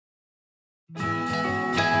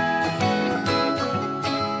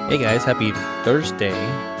Hey guys, happy Thursday.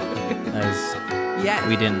 As Yes.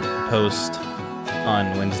 we didn't post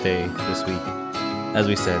on Wednesday this week. As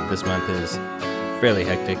we said, this month is fairly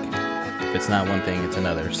hectic. If it's not one thing, it's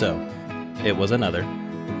another. So, it was another.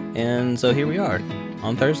 And so here we are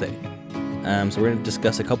on Thursday. So we're going to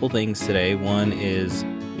discuss a couple things today. One is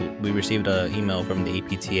we received an email from the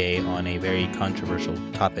PTA on a very controversial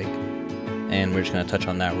topic. And we're just going to touch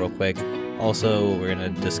on that real quick. Also, we're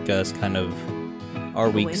going to discuss kind of our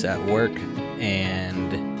weeks at work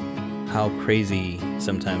and how crazy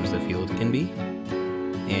sometimes the field can be.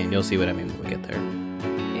 And you'll see what I mean when we get there.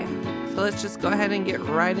 Yeah. So let's just go ahead and get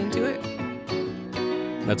right into it.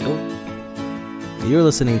 Let's go. You're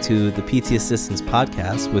listening to the PT Assistants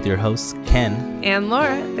Podcast with your hosts, Ken and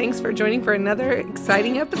Laura. Thanks for joining for another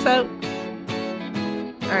exciting episode.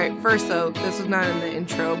 All right, first though, this was not in the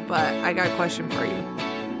intro, but I got a question for you.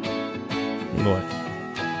 What?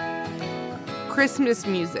 Christmas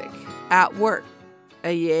music at work,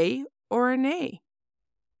 a yay or a nay?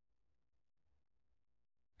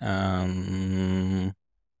 I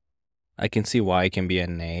can see why it can be a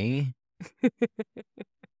nay.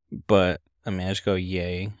 But, I mean, I just go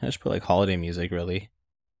yay. I just put like holiday music, really.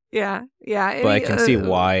 Yeah. But I can see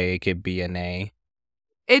why it could be a nay.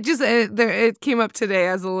 It came up today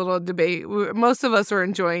as a little debate. Most of us were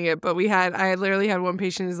enjoying it, but I literally had one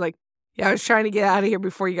patient who's like, yeah, I was trying to get out of here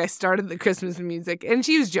before you guys started the Christmas music. And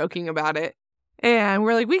she was joking about it. And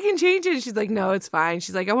we're like, we can change it. And she's like, no, it's fine.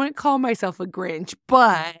 She's like, I wouldn't call myself a Grinch,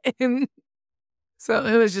 but... So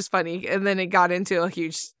it was just funny. And then it got into a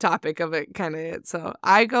huge topic of it, kind of. So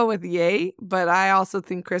I go with yay, but I also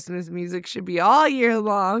think Christmas music should be all year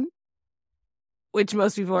long, which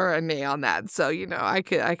most people are a nay on that. So, I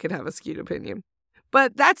could have a skewed opinion.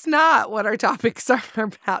 But that's not what our topics are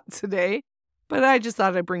about today. But I just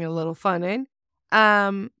thought I'd bring a little fun in.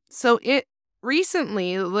 So it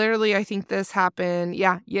recently, literally, I think this happened,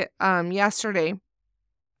 yesterday.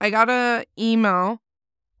 I got an email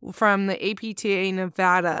from the APTA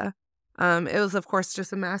Nevada. It was, of course,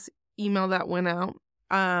 just a mass email that went out.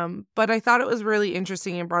 But I thought it was really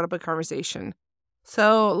interesting and brought up a conversation.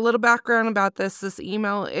 So a little background about this. This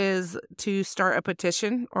email is to start a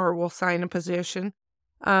petition, or we'll sign a petition,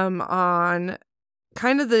 on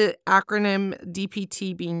kind of the acronym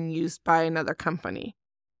DPT being used by another company.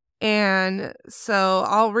 And so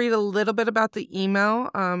I'll read a little bit about the email,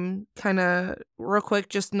 kind of real quick.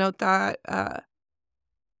 Just note that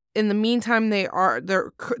in the meantime,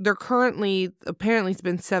 they're currently, apparently it's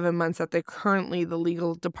been 7 months that the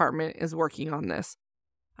legal department is working on this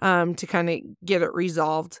to kind of get it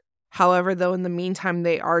resolved. However, though, in the meantime,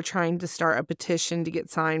 they are trying to start a petition to get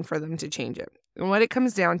signed for them to change it. And what it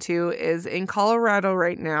comes down to is in Colorado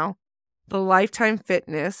right now, the Lifetime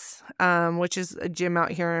Fitness, which is a gym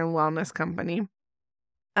out here and wellness company,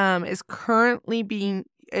 is currently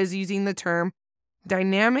using the term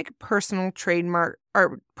dynamic personal trademark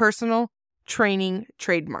or personal training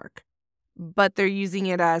trademark, but they're using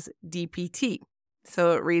it as DPT.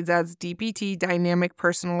 So it reads as DPT, dynamic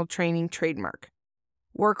personal training trademark.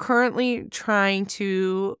 We're currently trying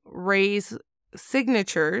to raise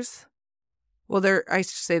signatures. Well, I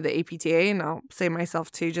should say the APTA, and I'll say myself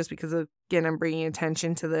too, just because, again, I'm bringing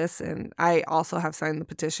attention to this, and I also have signed the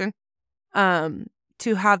petition,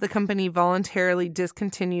 to have the company voluntarily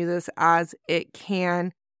discontinue this as it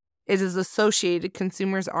is associated,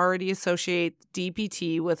 consumers already associate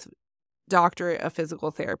DPT with Doctorate of Physical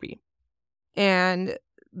Therapy. And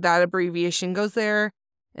that abbreviation goes there,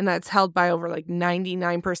 and that's held by over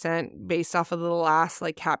 99% based off of the last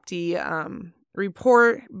CAPT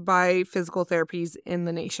report by physical therapies in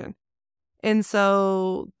the nation. And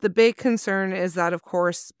so the big concern is that, of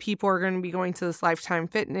course, people are going to be going to this Lifetime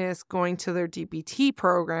Fitness, going to their DPT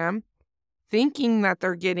program, thinking that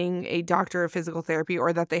they're getting a doctor of physical therapy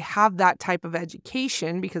or that they have that type of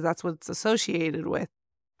education because that's what it's associated with.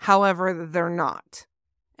 However, they're not.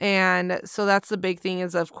 And so that's the big thing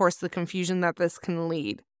is, of course, the confusion that this can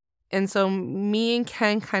lead. And so me and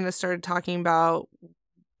Ken kind of started talking about,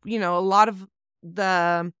 a lot of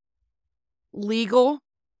the legal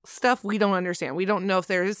stuff we don't understand. We don't know if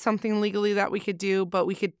there is something legally that we could do, but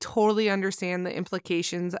we could totally understand the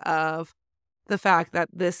implications of the fact that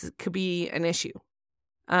this could be an issue,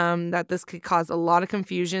 that this could cause a lot of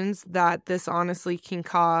confusions, that this honestly can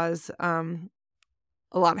cause a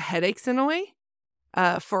lot of headaches in a way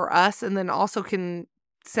for us, and then also can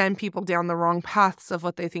send people down the wrong paths of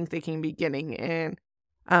what they think they can be getting, and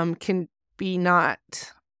can be not...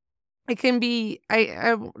 It can be,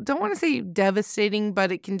 I don't want to say devastating,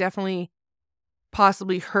 but it can definitely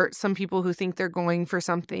possibly hurt some people who think they're going for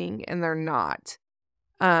something and they're not.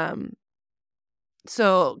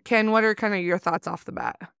 So, Ken, what are kind of your thoughts off the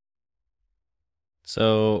bat?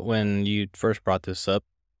 So when you first brought this up,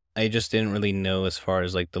 I just didn't really know as far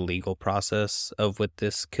as like the legal process of what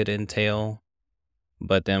this could entail.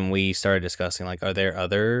 But then we started discussing like, are there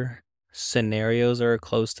other scenarios that are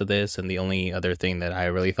close to this? And the only other thing that I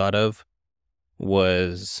really thought of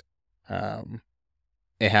was um,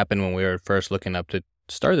 it happened when we were first looking up to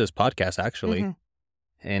start this podcast, actually. Mhm.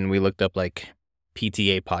 And we looked up like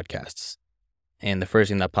PTA podcasts. And the first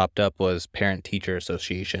thing that popped up was Parent Teacher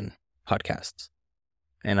Association podcasts.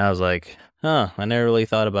 And I was like, I never really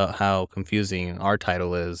thought about how confusing our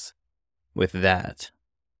title is with that.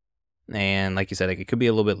 And like you said, it could be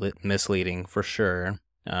a little bit misleading for sure,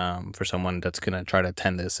 for someone that's going to try to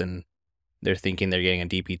attend this and they're thinking they're getting a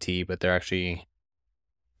DPT, but they're actually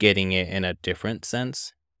getting it in a different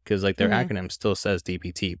sense. Because like their acronym still says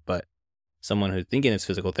DPT, but someone who's thinking it's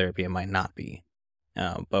physical therapy, it might not be.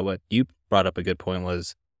 But what you brought up a good point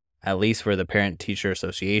was, at least for the Parent Teacher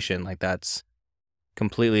Association, like that's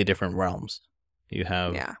completely different realms. You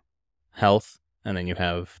have health, and then you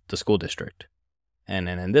have the school district. And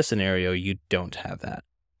then in this scenario, you don't have that.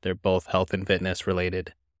 They're both health and fitness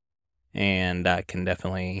related. And that can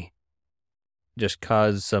definitely just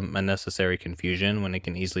cause some unnecessary confusion when it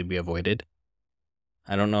can easily be avoided.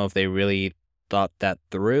 I don't know if they really thought that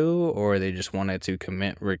through or they just wanted to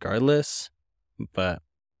commit regardless. But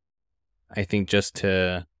I think just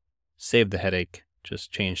to save the headache,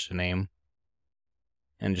 just change the name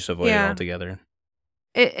and just avoid it altogether.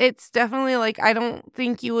 It's definitely like, I don't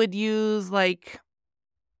think you would use like,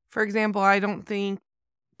 for example, I don't think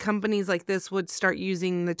companies like this would start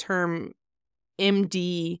using the term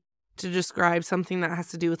MD to describe something that has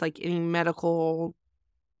to do with like any medical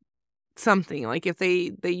something. Like if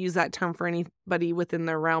they use that term for anybody within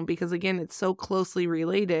their realm, because again, it's so closely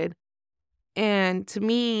related. And to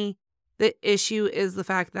me, the issue is the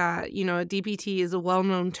fact that, you know, a DPT is a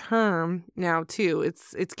well-known term now too.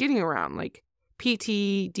 It's getting around, like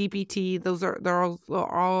PT, DPT, they're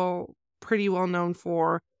all pretty well known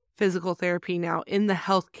for physical therapy now in the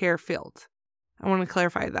healthcare field. I want to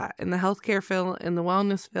clarify that. In the healthcare field, in the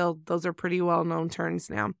wellness field, those are pretty well-known terms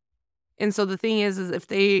now. And so the thing is if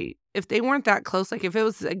they weren't that close, like if it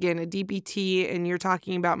was again a DPT and you're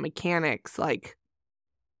talking about mechanics, like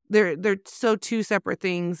they're so two separate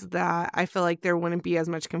things that I feel like there wouldn't be as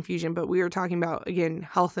much confusion. But we were talking about, again,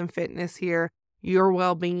 health and fitness here, your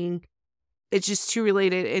well-being. It's just too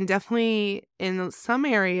related. And definitely in some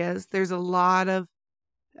areas, there's a lot of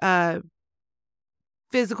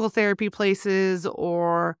physical therapy places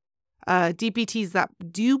or DPTs that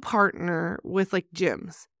do partner with like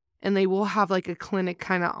gyms. And they will have like a clinic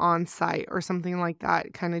kind of on site or something like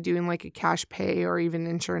that, kind of doing like a cash pay or even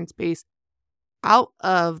insurance based out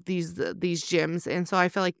of these gyms. And so I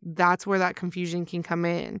feel like that's where that confusion can come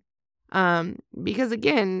in. Because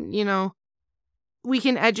again, you know, we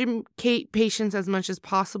can educate patients as much as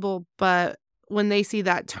possible, but when they see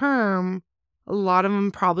that term, a lot of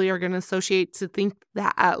them probably are going to associate to think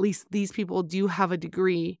that at least these people do have a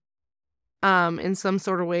degree in some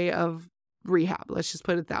sort of way of rehab. Let's just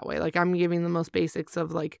put it that way. Like I'm giving the most basics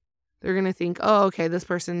of like, they're going to think, oh, okay, this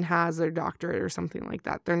person has their doctorate or something like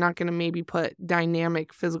that. They're not going to maybe put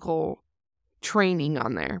dynamic physical training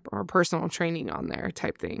on there or personal training on there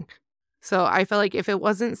type thing. So I feel like if it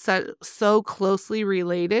wasn't so closely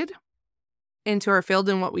related into our field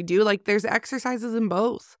and what we do, like there's exercises in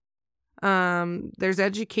both. There's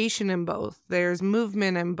education in both. There's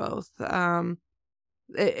movement in both.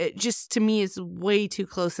 It just, to me, is way too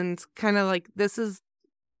close. And it's kind of like,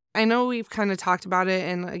 I know we've kind of talked about it,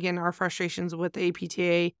 and again, our frustrations with the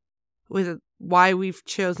APTA, with why we've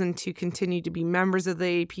chosen to continue to be members of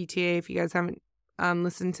the APTA. If you guys haven't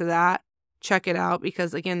listened to that, check it out,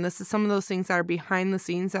 because again, this is some of those things that are behind the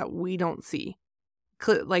scenes that we don't see.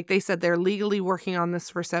 Like they said, they're legally working on this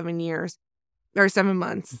for 7 years or 7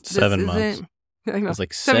 months. 7 months. I know. It was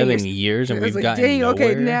like 7 years and we've gotten nowhere.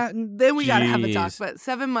 Okay, now then we gotta have a talk. But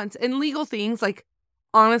 7 months, and legal things like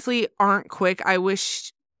honestly aren't quick. I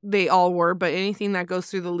wish they all were, but anything that goes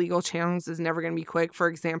through the legal channels is never going to be quick. For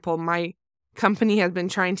example, my company has been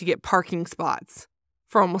trying to get parking spots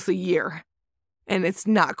for almost a year, and it's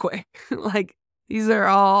not quick. Like these are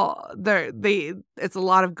all it's a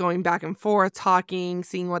lot of going back and forth, talking,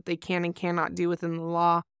 seeing what they can and cannot do within the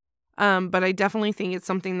law. But I definitely think it's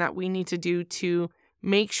something that we need to do to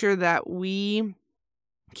make sure that we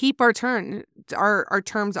keep our terms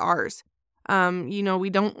ours. You know, we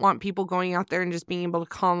don't want people going out there and just being able to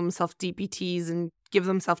call themselves DPTs and give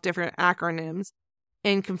themselves different acronyms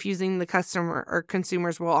and confusing the customer or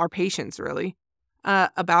consumers, well, our patients really.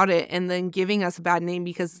 about it and then giving us a bad name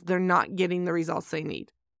because they're not getting the results they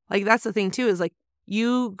need. Like, that's the thing too, is like,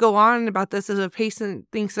 you go on about this as a patient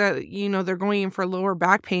thinks that, they're going in for lower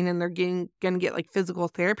back pain and they're going to get like physical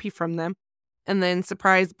therapy from them. And then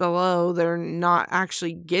surprise below, they're not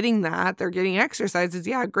actually getting that. They're getting exercises.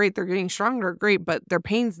 Yeah, great. They're getting stronger. Great. But their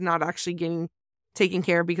pain's not actually getting taken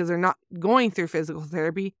care of because they're not going through physical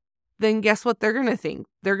therapy. Then guess what they're going to think?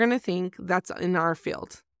 They're going to think that's in our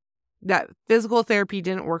field, that physical therapy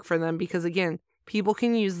didn't work for them because, again, people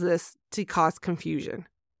can use this to cause confusion.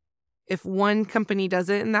 If one company does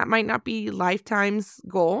it, and that might not be Lifetime's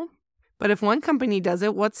goal, but if one company does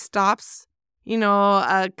it, what stops, a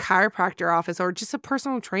chiropractor office or just a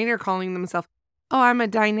personal trainer calling themselves, oh, I'm a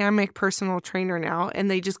dynamic personal trainer now,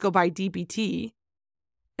 and they just go by DPT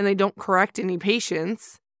and they don't correct any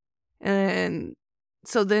patients. And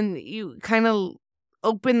so then you kind of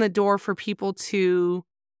open the door for people to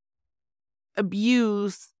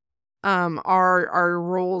abuse our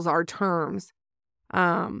roles, our terms.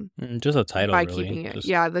 Just a title, by really. keeping it. Just,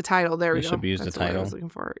 Yeah, the title. There we just go. abuse That's the what I title. was looking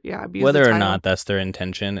for. Yeah, abuse Whether the or title. not that's their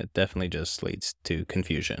intention, it definitely just leads to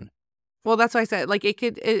confusion. Well, that's why I said, like,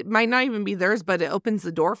 it might not even be theirs, but it opens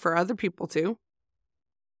the door for other people too.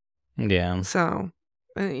 Yeah. So,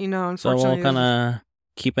 So unfortunately, we'll kind of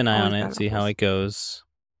keep an eye on always it, bad see how apples. it goes.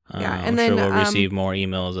 Yeah, I'm and sure then, we'll receive more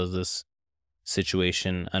emails as this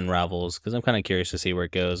situation unravels, because I'm kind of curious to see where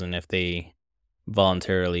it goes and if they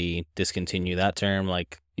voluntarily discontinue that term.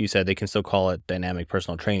 Like you said, they can still call it dynamic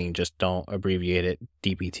personal training, just don't abbreviate it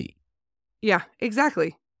DPT. Yeah,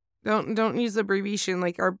 exactly. Don't use the abbreviation.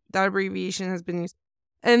 Like, that abbreviation has been used,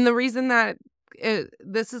 and the reason that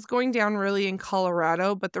this is going down really in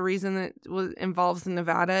Colorado, but the reason it involves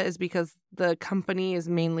Nevada is because the company is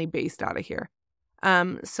mainly based out of here.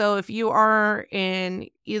 So if you are in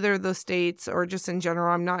either of those states or just in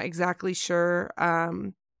general, I'm not exactly sure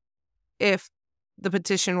if the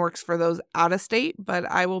petition works for those out of state, but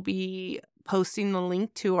I will be posting the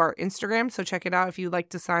link to our Instagram. So check it out if you'd like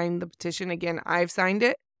to sign the petition. Again, I've signed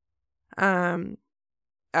it. Because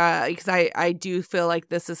I do feel like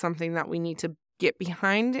this is something that we need to get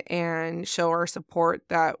behind and show our support,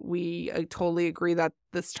 that we totally agree that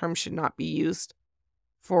this term should not be used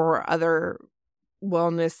for other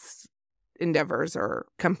wellness endeavors or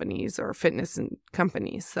companies or fitness and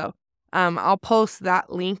companies. So I'll post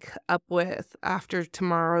that link up with after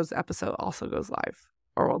tomorrow's episode also goes live,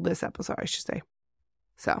 or well, this episode I should say.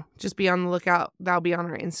 So just be on the lookout. That'll be on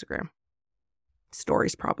our Instagram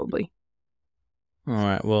stories probably. All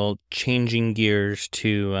right, well, changing gears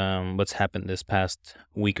to what's happened this past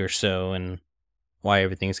week or so and why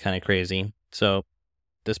everything's kind of crazy. So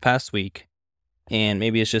this past week, and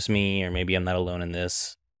maybe it's just me or maybe I'm not alone in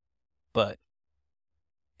this, but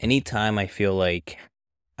anytime I feel like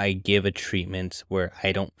I give a treatment where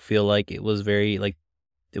I don't feel like it was it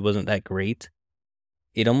wasn't that great,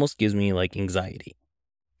 it almost gives me like anxiety,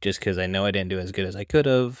 just because I know I didn't do as good as I could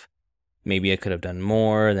have. Maybe I could have done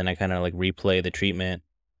more. Then I kind of like replay the treatment.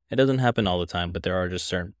 It doesn't happen all the time, but there are just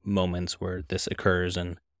certain moments where this occurs,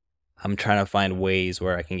 and I'm trying to find ways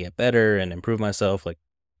where I can get better and improve myself. Like,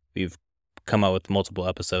 we've come out with multiple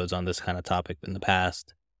episodes on this kind of topic in the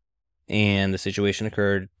past, and the situation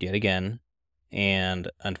occurred yet again, and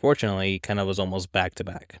unfortunately kind of was almost back to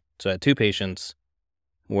back. So I had two patients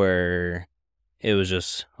where it was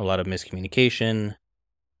just a lot of miscommunication.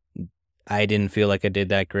 I didn't feel like I did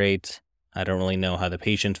that great. I don't really know how the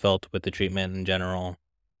patient felt with the treatment in general.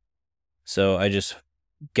 So I just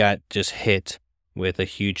got hit with a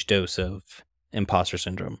huge dose of imposter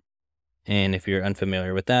syndrome. And if you're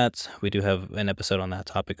unfamiliar with that, we do have an episode on that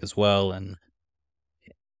topic as well. And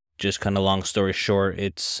just kind of long story short,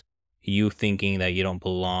 it's you thinking that you don't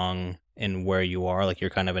belong in where you are, like you're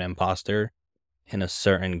kind of an imposter in a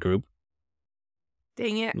certain group.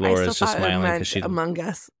 Dang it. Laura's I still just thought it smiling meant because she Among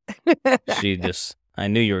Us. I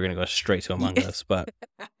knew you were going to go straight to Among Us, but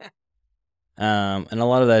and a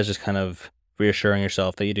lot of that is just kind of reassuring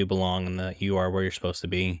yourself that you do belong and that you are where you're supposed to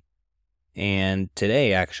be. And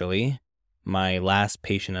today, actually, my last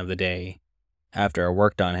patient of the day, after I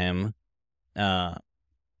worked on him,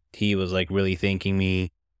 he was like really thanking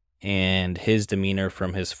me, and his demeanor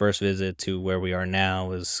from his first visit to where we are now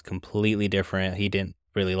was completely different. He didn't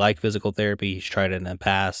really like physical therapy. He's tried it in the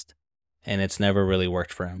past, and it's never really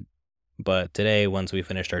worked for him. But today, once we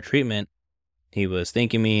finished our treatment, he was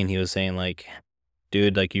thanking me, and he was saying like,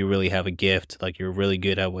 dude, like, you really have a gift. Like, you're really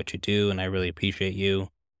good at what you do, and I really appreciate you.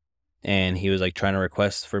 And he was like trying to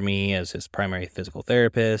request for me as his primary physical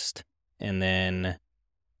therapist. And then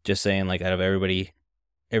just saying like, out of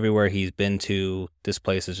everywhere he's been to, this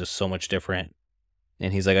place is just so much different.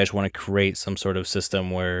 And he's like, I just want to create some sort of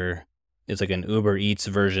system where it's like an Uber Eats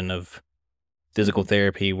version of physical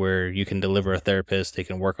therapy where you can deliver a therapist, they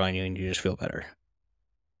can work on you, and you just feel better.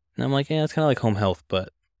 And I'm like, yeah, it's kind of like home health, but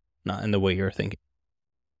not in the way you're thinking.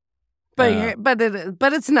 But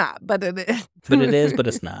it's not. But it is. But it is, but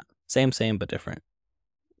it's not. Same, but different.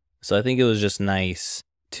 So I think it was just nice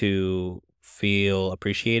to feel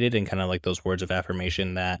appreciated and kind of like those words of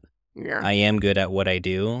affirmation that I am good at what I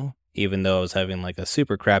do, even though I was having like a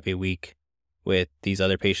super crappy week with these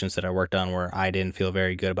other patients that I worked on where I didn't feel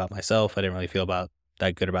very good about myself. I didn't really feel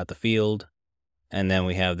that good about the field. And then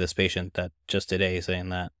we have this patient that just today saying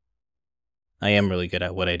that I am really good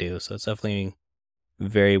at what I do. So it's definitely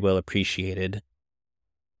very well appreciated.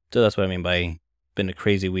 So that's what I mean by been a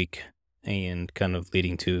crazy week and kind of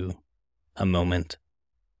leading to a moment.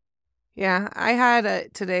 Yeah, I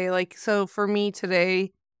had today, like, so for me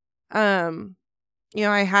today, I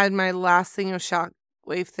had my last thing of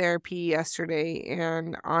shockwave therapy yesterday,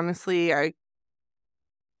 and honestly, I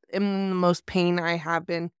am in the most pain I have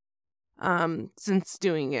been since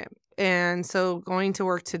doing it. And so going to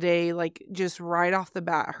work today, like, just right off the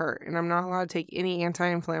bat hurt, and I'm not allowed to take any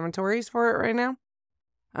anti-inflammatories for it right now.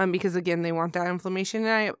 Because again, they want that inflammation.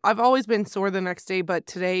 And I've always been sore the next day, but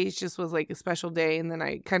today just was like a special day. And then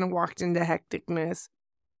I kind of walked into hecticness.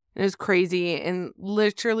 It was crazy. And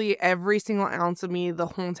literally every single ounce of me the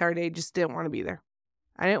whole entire day just didn't want to be there.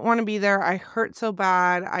 I didn't want to be there. I hurt so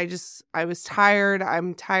bad. I was tired.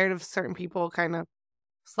 I'm tired of certain people kind of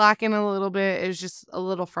slacking a little bit. It was just a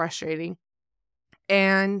little frustrating.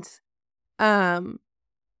 And,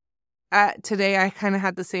 today I kind of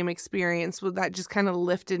had the same experience with that, just kind of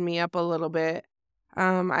lifted me up a little bit.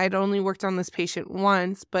 I'd only worked on this patient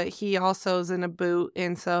once, but he also is in a boot.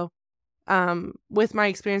 And so with my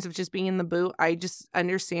experience of just being in the boot, I just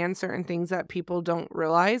understand certain things that people don't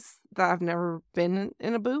realize that I've never been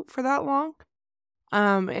in a boot for that long.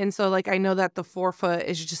 And so like I know that the forefoot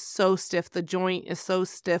is just so stiff. The joint is so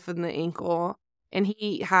stiff in the ankle. And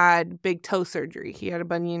he had big toe surgery. He had a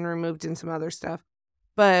bunion removed and some other stuff.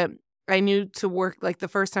 But I knew to work, like the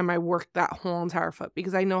first time I worked that whole entire foot,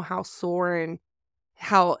 because I know how sore and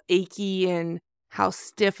how achy and how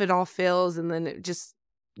stiff it all feels. And then it just,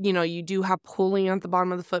 you do have pulling at the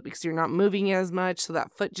bottom of the foot because you're not moving it as much. So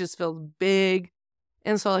that foot just feels big.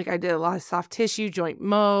 And so like I did a lot of soft tissue, joint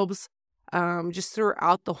mobs, just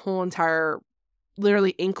throughout the whole entire,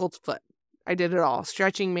 literally ankle to foot. I did it all,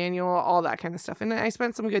 stretching manual, all that kind of stuff. And I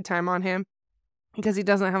spent some good time on him because he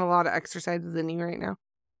doesn't have a lot of exercises in him right now.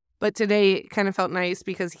 But today it kind of felt nice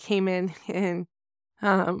because he came in and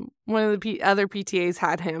one of the other PTAs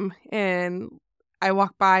had him. And I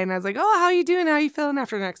walked by and I was like, oh, how you doing? How you feeling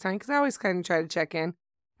after next time? Because I always kind of try to check in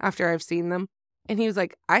after I've seen them. And he was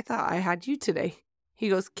like, I thought I had you today. He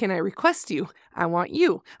goes, can I request you? I want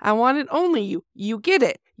you. I want it only you. You get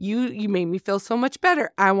it. You made me feel so much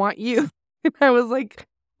better. I want you. And I was like,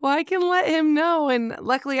 well, I can let him know. And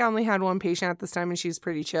luckily I only had one patient at this time and she's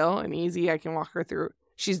pretty chill and easy. I can walk her through.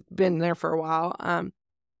 She's been there for a while.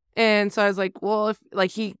 And so I was like, well, if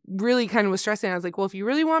like he really kind of was stressing, I was like, well, if you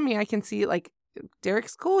really want me, I can see like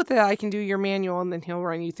Derek's cool with it. I can do your manual and then he'll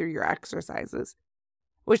run you through your exercises,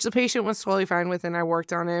 which the patient was totally fine with. And I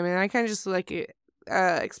worked on him and I kind of just like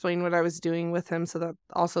explained what I was doing with him so that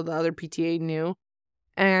also the other PTA knew.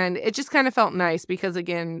 And it just kind of felt nice because,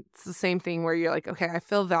 again, it's the same thing where you're like, okay, I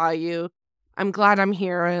feel value. I'm glad I'm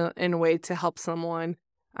here in a way to help someone.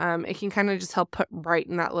 It can kind of just help put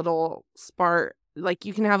brighten that little spark. Like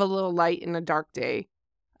you can have a little light in a dark day.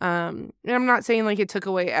 And I'm not saying like it took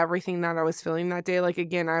away everything that I was feeling that day. Like,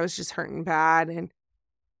 again, I was just hurting bad and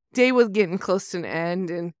day was getting close to an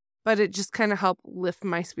end. But it just kind of helped lift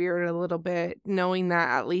my spirit a little bit, knowing that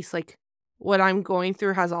at least like what I'm going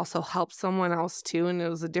through has also helped someone else too. And it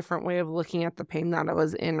was a different way of looking at the pain that I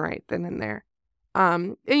was in right then and there.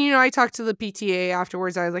 And, I talked to the PTA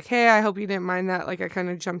afterwards. I was like, hey, I hope you didn't mind that. Like, I kind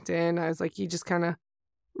of jumped in. I was like, you just kind of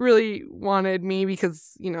really wanted me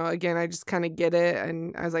because, again, I just kind of get it.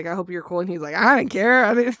 And I was like, I hope you're cool. And he's like, I didn't care.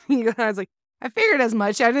 I was like, I figured as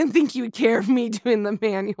much. I didn't think you would care of me doing the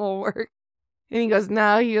manual work. And he goes,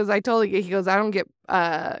 no, I totally get, he goes, I don't get,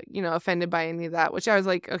 offended by any of that, which I was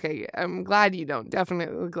like, okay, I'm glad you don't,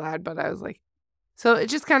 definitely glad. But I was like, so it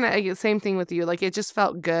just kind of, same thing with you. Like, it just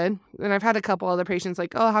felt good. And I've had a couple other patients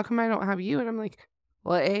like, oh, how come I don't have you? And I'm like,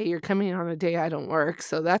 well, A, you're coming on a day I don't work.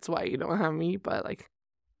 So that's why you don't have me. But like,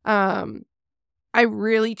 I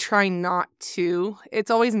really try not to.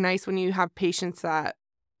 It's always nice when you have patients that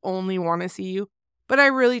only want to see you. But I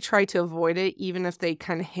really try to avoid it, even if they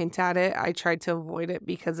kind of hint at it. I try to avoid it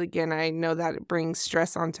because, again, I know that it brings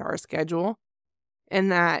stress onto our schedule.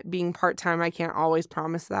 and that being part-time, I can't always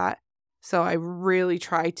promise that. So I really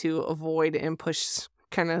try to avoid and push,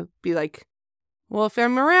 kind of be like, well, if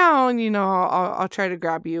I'm around, I'll try to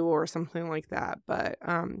grab you or something like that. But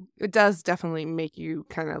it does definitely make you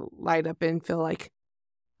kind of light up and feel like,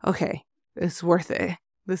 okay, this is worth it.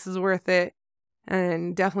 This is worth it.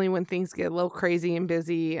 And definitely when things get a little crazy and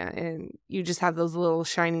busy and you just have those little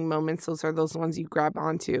shining moments, those are those ones you grab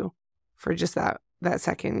onto for just that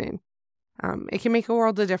second. And it can make a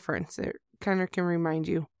world of difference. It kind of can remind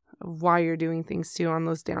you of why you're doing things too on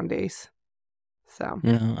those down days. So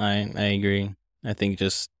I agree. I think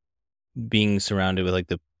just being surrounded with like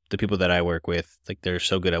the people that I work with, like they're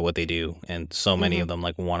so good at what they do, and so many of them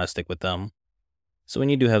like want to stick with them. So when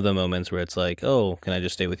you do have the moments where it's like, oh, can I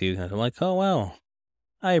just stay with you? And I'm like, oh wow,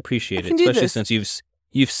 I appreciate it, especially since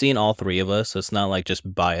you've seen all three of us. So it's not like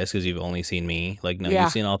just bias because you've only seen me. Like no,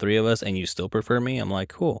 you've seen all three of us, and you still prefer me. I'm like,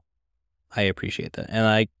 cool. I appreciate that. And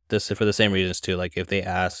I this for the same reasons too. Like if they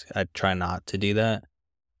ask, I try not to do that.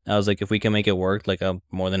 I was like, if we can make it work, like I'm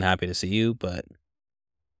more than happy to see you, but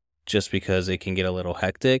just because it can get a little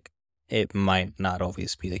hectic, it might not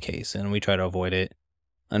always be the case, and we try to avoid it.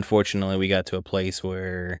 Unfortunately, we got to a place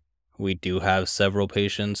where we do have several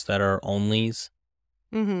patients that are onlys,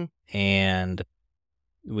 and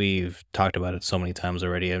we've talked about it so many times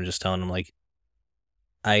already. I'm just telling them, like,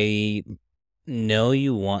 I know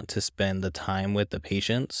you want to spend the time with the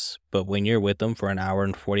patients, but when you're with them for an hour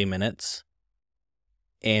and 40 minutes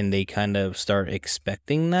and they kind of start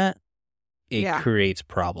expecting that, it creates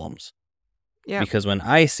problems. Yeah. Because when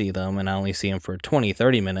I see them and I only see them for 20,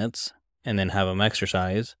 30 minutes and then have them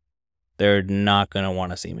exercise, they're not going to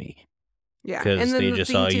want to see me. Yeah. Because they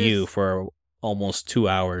just saw you for almost 2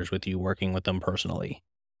 hours with you working with them personally.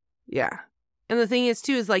 Yeah. And the thing is,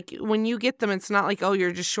 too, is like when you get them, it's not like, oh,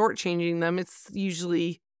 you're just shortchanging them. It's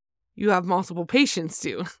usually you have multiple patients,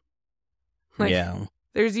 too.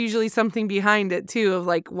 There's usually something behind it, too, of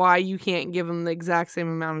like why you can't give them the exact same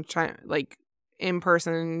amount of time, like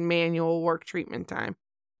in-person manual work treatment time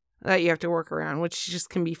that you have to work around, which just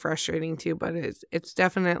can be frustrating, too. But it's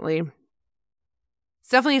definitely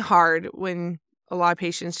hard when a lot of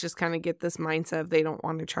patients just kind of get this mindset of they don't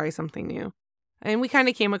want to try something new. And we kind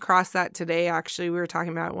of came across that today, actually. We were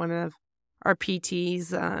talking about one of our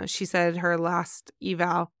PTs. She said her last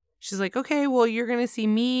eval, she's like, okay, well, you're going to see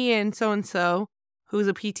me and so, who's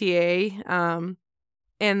a PTA.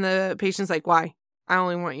 And the patient's like, why? I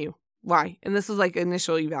only want you. Why? And this was like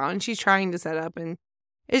initial eval. And she's trying to set up. And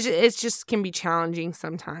it just can be challenging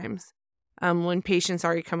sometimes when patients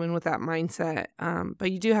already come in with that mindset.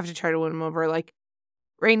 But you do have to try to win them over. Like,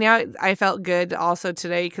 right now, I felt good also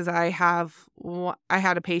today because I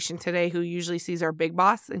had a patient today who usually sees our big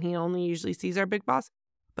boss, and he only usually sees our big boss.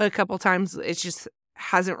 But a couple times it just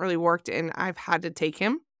hasn't really worked, and I've had to take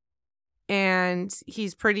him. And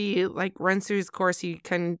he's pretty, like, runs through his course. He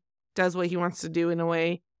kind of does what he wants to do in a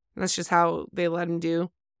way. And that's just how they let him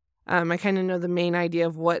do. I kind of know the main idea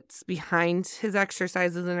of what's behind his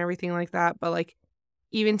exercises and everything like that. But, like,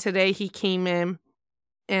 even today he came in.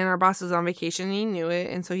 And our boss was on vacation, and he knew it.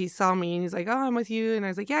 And so he saw me, and he's like, oh, I'm with you. And I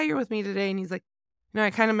was like, yeah, you're with me today. And he's like, I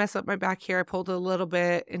kind of messed up my back here. I pulled a little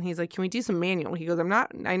bit. And he's like, can we do some manual? He goes,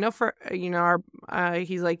 I know for,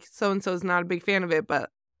 he's like, so-and-so is not a big fan of it, but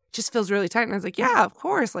it just feels really tight. And I was like, yeah, of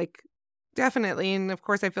course, like, definitely. And of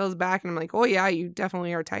course I feel his back, and I'm like, oh yeah, you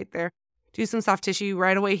definitely are tight there. Do some soft tissue.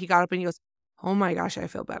 Right away he got up and he goes, oh my gosh, I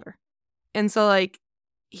feel better. And so, like,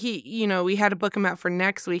 he, we had to book him out for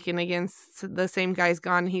next week, and again, the same guy's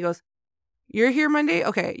gone. He goes, you're here Monday?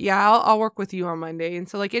 Okay, yeah, I'll work with you on Monday. And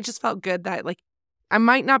so, like, it just felt good that, like, I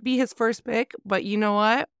might not be his first pick, but you know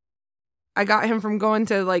what? I got him from going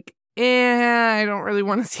to, like, I don't really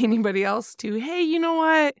want to see anybody else, to, hey, you know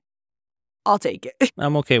what? I'll take it.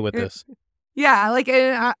 I'm okay with this. Yeah, like,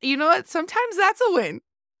 you know what? Sometimes that's a win.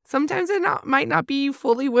 Sometimes it might not be you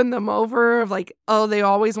fully win them over of like, oh, they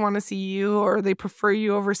always want to see you or they prefer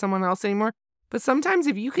you over someone else anymore. But sometimes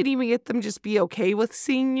if you could even get them just be okay with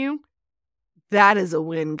seeing you, that is a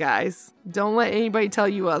win, guys. Don't let anybody tell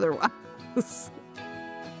you otherwise.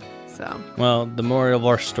 So. Well, the moral of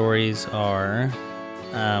our stories are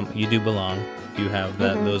you do belong. You have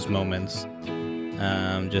those moments.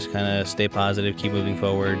 Just kind of stay positive, keep moving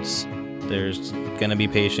forwards. There's going to be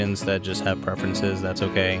patients that just have preferences. That's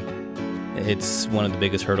okay. It's one of the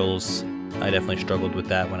biggest hurdles. I definitely struggled with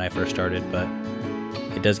that when I first started, but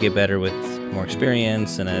it does get better with more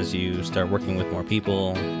experience and as you start working with more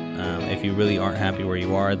people. If you really aren't happy where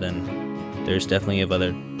you are, then there's definitely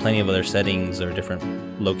plenty of other settings or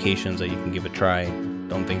different locations that you can give a try.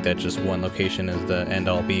 Don't think that just one location is the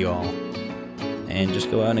end-all be-all. and just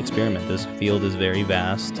go out and experiment. This field is very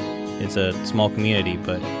vast. It's a small community,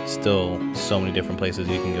 but still so many different places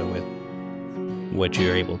you can go with what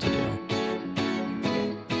you're able to do.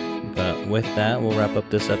 But with that, we'll wrap up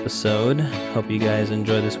this episode. Hope you guys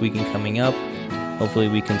enjoy this weekend coming up. Hopefully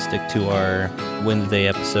we can stick to our Wednesday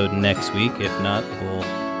episode next week. If not, we'll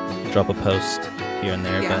drop a post here and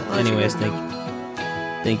there. Yeah, but anyways,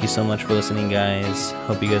 thank you so much for listening, guys.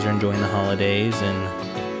 Hope you guys are enjoying the holidays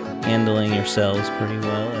and handling yourselves pretty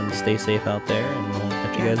well, and stay safe out there, and we'll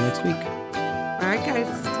catch you guys next week. All right,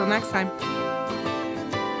 guys. Till next time.